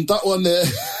 That one there.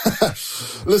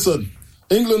 Listen,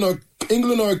 England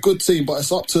are a good team, but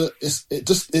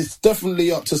it's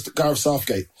definitely up to Gareth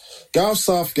Southgate. Gareth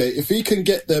Southgate, if he can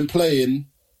get them playing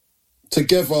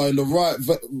together in the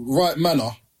right manner,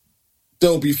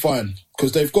 they'll be fine,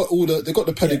 because they've got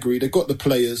the pedigree, they've got the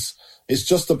players. It's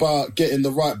just about getting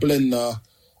the right blend now.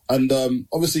 And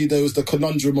obviously there was the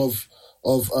conundrum of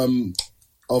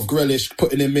Grealish,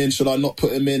 putting him in, should I not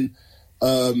put him in?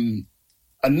 And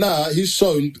now he's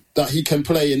shown that he can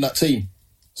play in that team.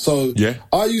 So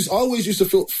I always used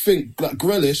to think like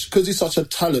Grealish, because he's such a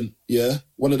talent,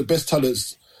 one of the best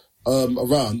talents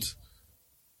around.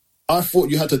 I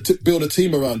thought you had to build a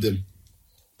team around him.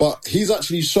 But he's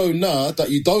actually shown now that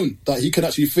that he can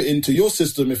actually fit into your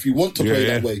system if you want to play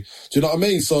that way. Do you know what I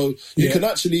mean? So you can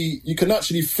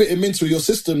actually fit him into your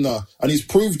system now, and he's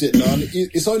proved it now. And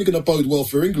it's only going to bode well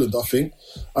for England, I think.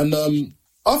 And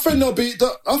I think they'll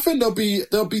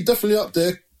be definitely up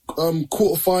there.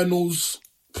 Quarterfinals,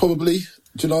 probably.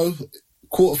 Do you know,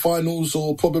 quarterfinals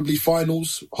or probably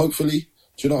finals, hopefully.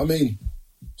 Do you know what I mean?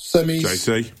 Semis.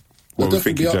 JC, what are we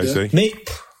thinking, JC?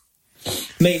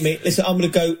 Mate, listen, I'm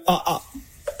going to go.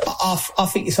 I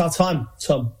think it's our time,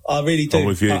 Tom. I really do. I'm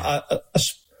with you.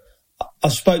 I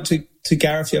spoke to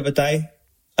Gareth the other day,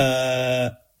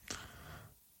 and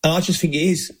I just think it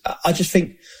is. I just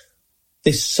think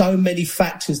there's so many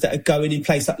factors that are going in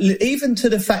place. Like, even to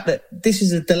the fact that this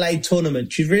is a delayed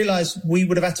tournament. Do you realise we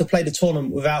would have had to play the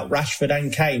tournament without Rashford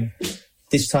and Kane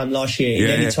this time last year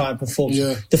in any time performance?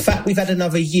 Yeah. The fact we've had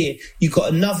another year, you've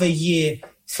got another year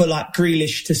for like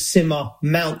Grealish to simmer,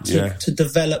 Mount to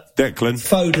develop, Declan,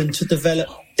 Foden to develop,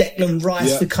 Declan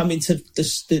Rice to come into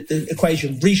the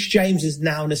equation. Reece James is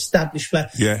now an established player.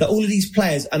 Yeah. Like, all of these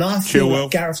players, and I feel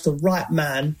like Gareth's the right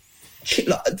man.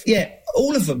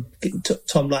 All of them,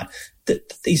 Tom. Like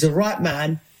he's the right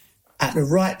man at the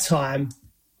right time,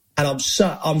 and I'm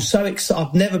so excited.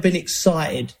 I've never been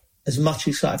as much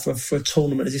excited for a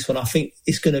tournament as this one. I think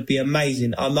it's going to be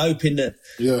amazing. I'm hoping that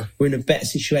we're in a better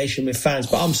situation with fans,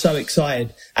 but I'm so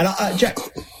excited. And Jack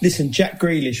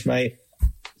Grealish, mate,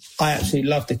 I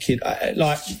absolutely love the kid.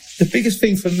 The biggest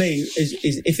thing for me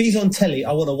is if he's on telly,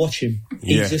 I want to watch him.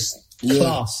 He's just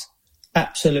class,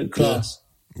 absolute class.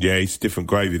 Yeah, he's different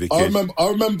gravy. The kid. I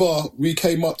remember we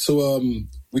came up to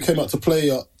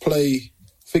play. I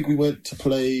think we went to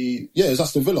play. Yeah, it was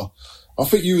Aston Villa. I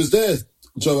think you was there,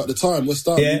 Joe, at the time. West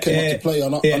Ham. We came up to play,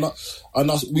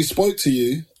 and we spoke to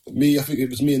you. I think it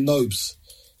was me and Nobes,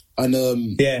 and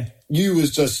you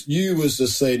was just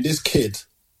saying this kid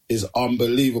is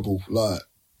unbelievable. Like,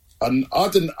 and I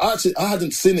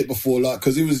hadn't seen it before, like,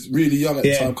 because he was really young at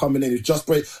the time coming in. He was just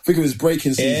I think it was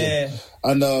breaking season,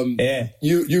 and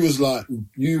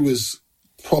you was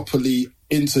properly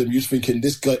into him. You was thinking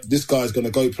this guy's gonna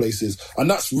go places, and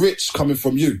that's rich coming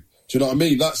from you. Do you know what I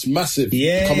mean? That's massive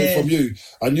coming from you.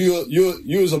 And you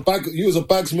was a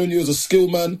bagsman, you was a skill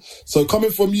man. So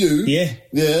coming from you,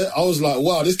 I was like,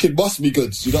 wow, this kid must be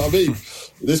good. Do you know what I mean?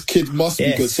 This kid must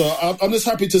be good. So I'm just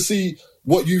happy to see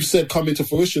what you said come into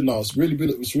fruition now. It's really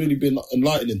been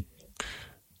enlightening.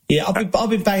 Yeah, I've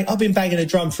been banging a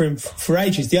drum for him for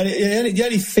ages. The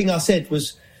only thing I said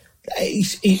was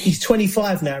he's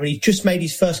 25 now, and he just made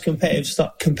his first competitive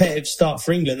start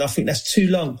for England. I think that's too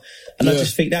long, and I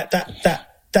just think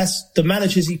that's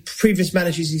the previous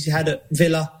managers he's had at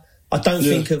Villa. I don't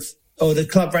think or the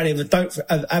club ran him,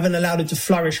 haven't allowed him to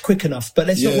flourish quick enough. But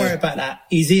let's not worry about that.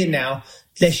 He's here now.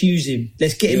 Let's use him.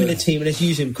 Let's get him in the team and let's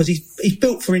use him because he's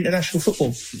built for international football.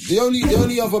 The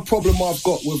only other problem I've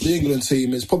got with the England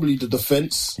team is probably the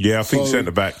defence. Yeah, I think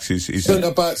centre-backs is...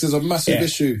 Centre-backs is a massive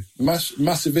issue.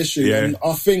 Massive issue. Yeah. And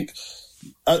I think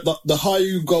at the higher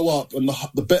you go up and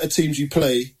the better teams you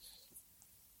play,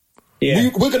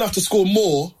 we're going to have to score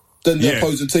more than the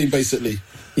opposing team, basically.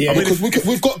 Yeah. Because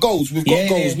we've got goals. We've got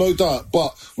goals, no doubt.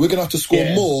 But we're going to have to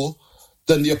score more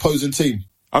than the opposing team.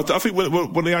 I think one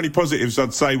of the only positives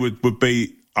I'd say would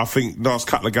be, I think, last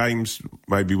couple of games,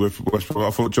 maybe with West Brom,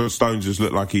 I thought John Stones has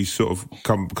looked like he's sort of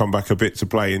come back a bit to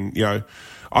play. And, you know,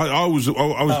 I was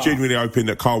genuinely hoping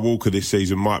that Kyle Walker this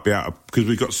season might be out, because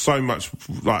we've got so much,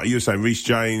 like you were saying, Reece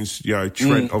James, you know,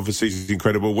 Trent obviously is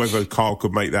incredible. Whether Kyle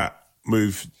could make that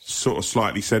move sort of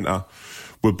slightly centre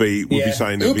would be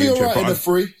saying he'll be all right in the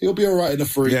free. He'll be all right in the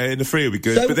free. Yeah, in the free he'll be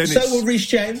good. But then will Reece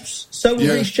James.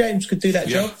 Reece James could do that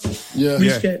job. Yeah,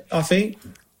 James, I think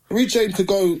Reece James could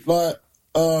go like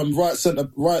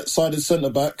right-sided centre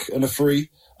back and a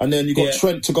free, and then you got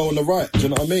Trent to go on the right. Do you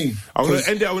know what I mean? I'm going to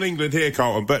end it on England here,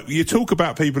 Carlton. But you talk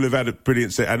about people who've had a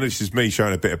brilliant set, and this is me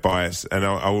showing a bit of bias, and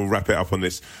I will wrap it up on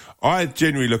this. I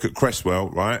generally look at Cresswell,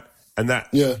 right? And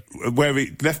where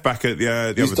he left back at the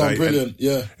other day. He's done brilliant,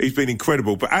 he's been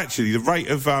incredible. But actually, the rate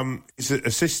of his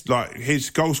assists, like his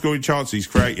goal scoring chances he's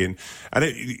creating, and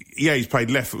he's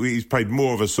played left. He's played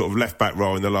more of a sort of left back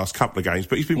role in the last couple of games.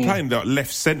 But he's been playing like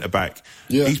left centre back.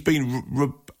 Yeah. He's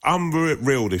been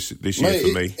unreal this year for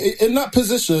me. In that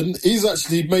position, he's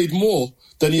actually made more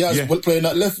than he has playing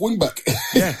that left wing back.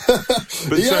 Yeah,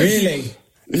 but really,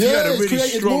 he's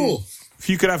created more. If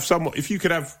you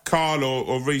could have Carl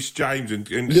or Reece James and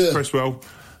Cresswell,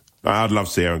 I'd love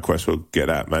to see Aaron Cresswell get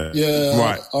that, man. Yeah,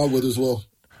 right. I would as well.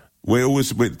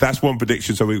 That's one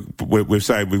prediction. So we're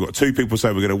saying we've got two people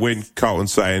saying we're going to win. Carlton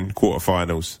saying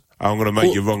quarterfinals. I'm going to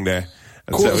make you wrong there.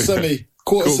 Quarter semi.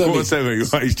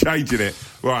 Right, he's changing it.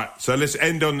 Right. So let's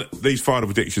end on these final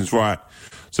predictions. Right.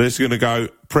 So this is going to go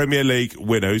Premier League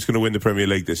winner. Who's going to win the Premier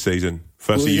League this season?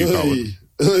 First of you, Carlton.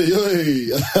 Hey.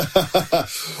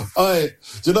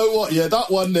 Do you know what? Yeah,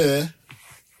 that one there,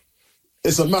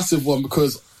 it's a massive one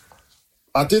because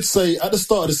I did say at the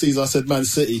start of the season, I said Man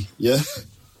City, yeah?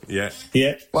 Yeah.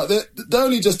 But they're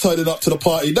only just turning up to the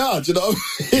party now, do you know what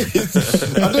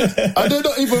I mean? And they're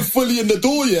not even fully in the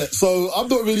door yet, so I'm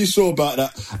not really sure about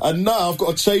that. And now I've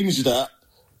got to change that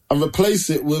and replace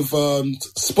it with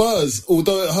Spurs,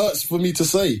 although it hurts for me to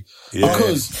say.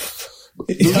 Because...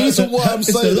 the reason why I'm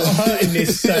saying that... There's a lot of hurt in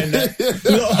this saying that.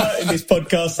 A lot of hurt in this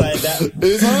podcast saying that.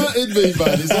 It's hurting me,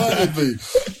 man. It's hurting me.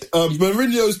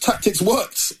 Mourinho's tactics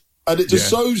worked. And it just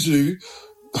shows you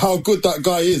how good that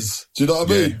guy is. Do you know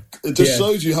what I mean? It just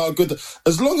shows you how good...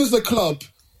 As long as the club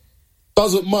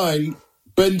doesn't mind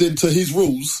bending to his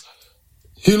rules,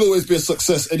 he'll always be a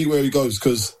success anywhere he goes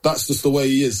because that's just the way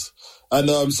he is.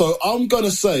 And so I'm going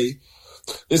to say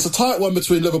it's a tight one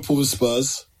between Liverpool and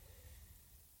Spurs.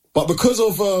 But because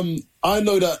of I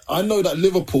know that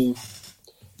Liverpool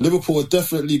have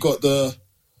definitely got the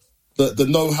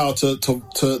know-how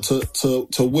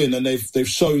to win, and they've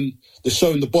shown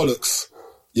the bollocks,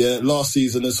 last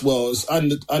season as well,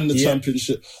 and the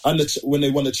championship, and when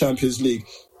they won the Champions League.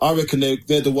 I reckon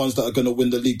they're the ones that are going to win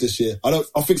the league this year.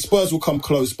 I think Spurs will come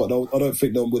close, but I don't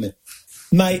think they'll win it.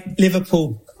 Mate,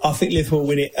 Liverpool. I think Liverpool will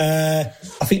win it.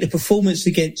 I think the performance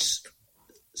against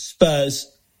Spurs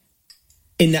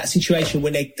in that situation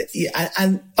when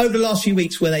and over the last few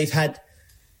weeks where they've had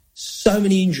so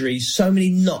many injuries, so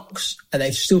many knocks, and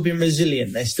they've still been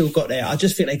resilient, they've still got there. I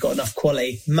just think they've got enough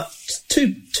quality.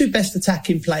 Two best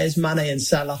attacking players, Mane and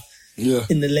Salah,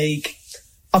 in the league.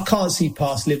 I can't see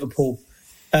past Liverpool.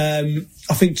 I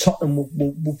think Tottenham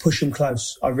will push them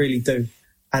close. I really do.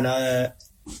 And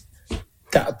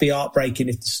that would be heartbreaking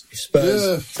if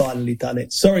Spurs finally done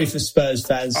it. Sorry for Spurs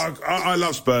fans. I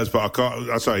love Spurs, but I can't.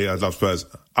 I love Spurs.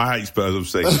 I hate Spurs,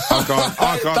 obviously.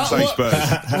 I can't say Spurs.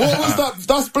 What was that?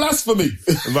 That's blasphemy,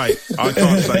 mate. I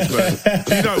can't say Spurs.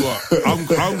 You know what?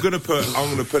 I'm gonna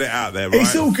put it out there. Right?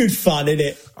 It's all good fun, isn't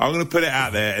it? I'm gonna put it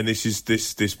out there, and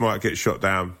this might get shot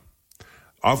down.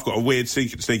 I've got a weird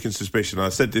sneaking suspicion. I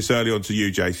said this early on to you,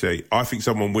 JC. I think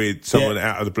someone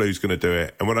out of the blue is going to do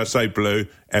it. And when I say blue,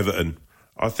 Everton.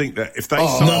 I think that if they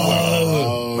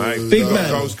big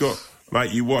man.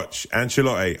 Mate, you watch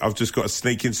Ancelotti. I've just got a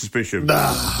sneaking suspicion. Nah,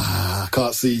 I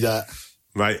can't see that.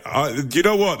 Mate, do you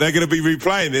know what? They're going to be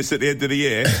replaying this at the end of the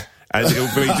year, and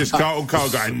it'll be just Carlton Cole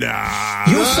going, nah.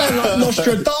 You're saying like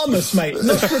Nostradamus, mate.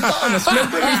 Nostradamus.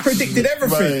 Remember, he predicted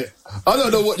everything. Mate, I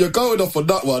don't know what you're going off on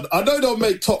that one. I know they'll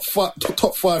make top five,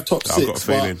 top six. I've got a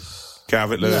feeling.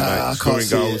 Calvert-Lewin, mate, scoring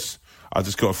goals. I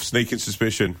just got a sneaking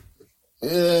suspicion.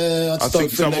 Yeah, I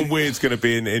think someone weird's going to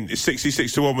be in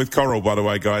 66-1 with Coral, by the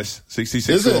way, guys.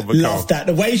 66-1 with Coral. Love that.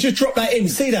 The way you just drop that in,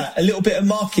 see that? A little bit of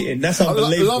marketing. That's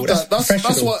unbelievable. I love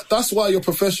that. That's why you're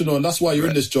professional, and that's why you're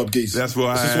in this job, Geese. That's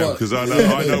why I am, because I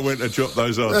know when to drop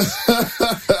those on.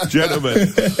 Gentlemen,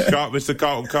 Mr.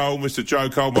 Carlton Cole, Mr. Joe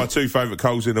Cole, my two favourite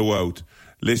Coles in the world.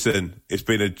 Listen, it's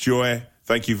been a joy.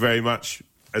 Thank you very much.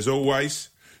 As always,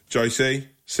 JC,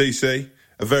 CC,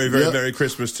 a very, very Merry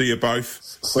Christmas to you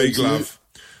both. Big love.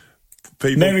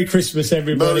 People. Merry Christmas,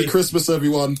 everybody. Merry Christmas,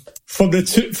 everyone. For the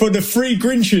three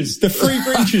Grinches. The three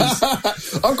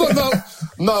Grinches. I've got no.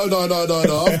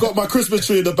 I've got my Christmas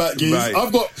tree in the back, Geese. Mate.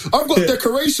 I've got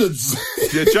decorations.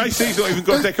 Yeah, JC's not even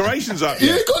got decorations up yet.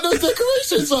 You ain't got no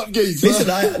decorations up, Geese.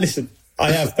 Listen,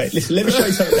 I have, mate. Listen, let me show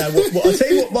you something now. I'll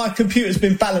tell you what my computer's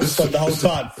been balanced on the whole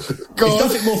time. There's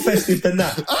nothing more festive than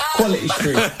that. Quality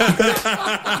stream.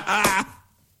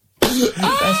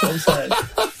 That's what I'm saying.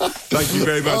 Thank you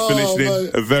very much for listening.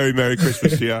 Mate. A very Merry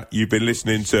Christmas to you. You've been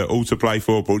listening to All to Play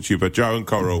For, brought to you by Joe and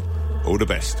Coral. All the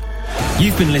best.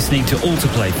 You've been listening to All to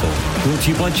Play For, brought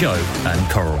to you by Joe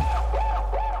and Coral.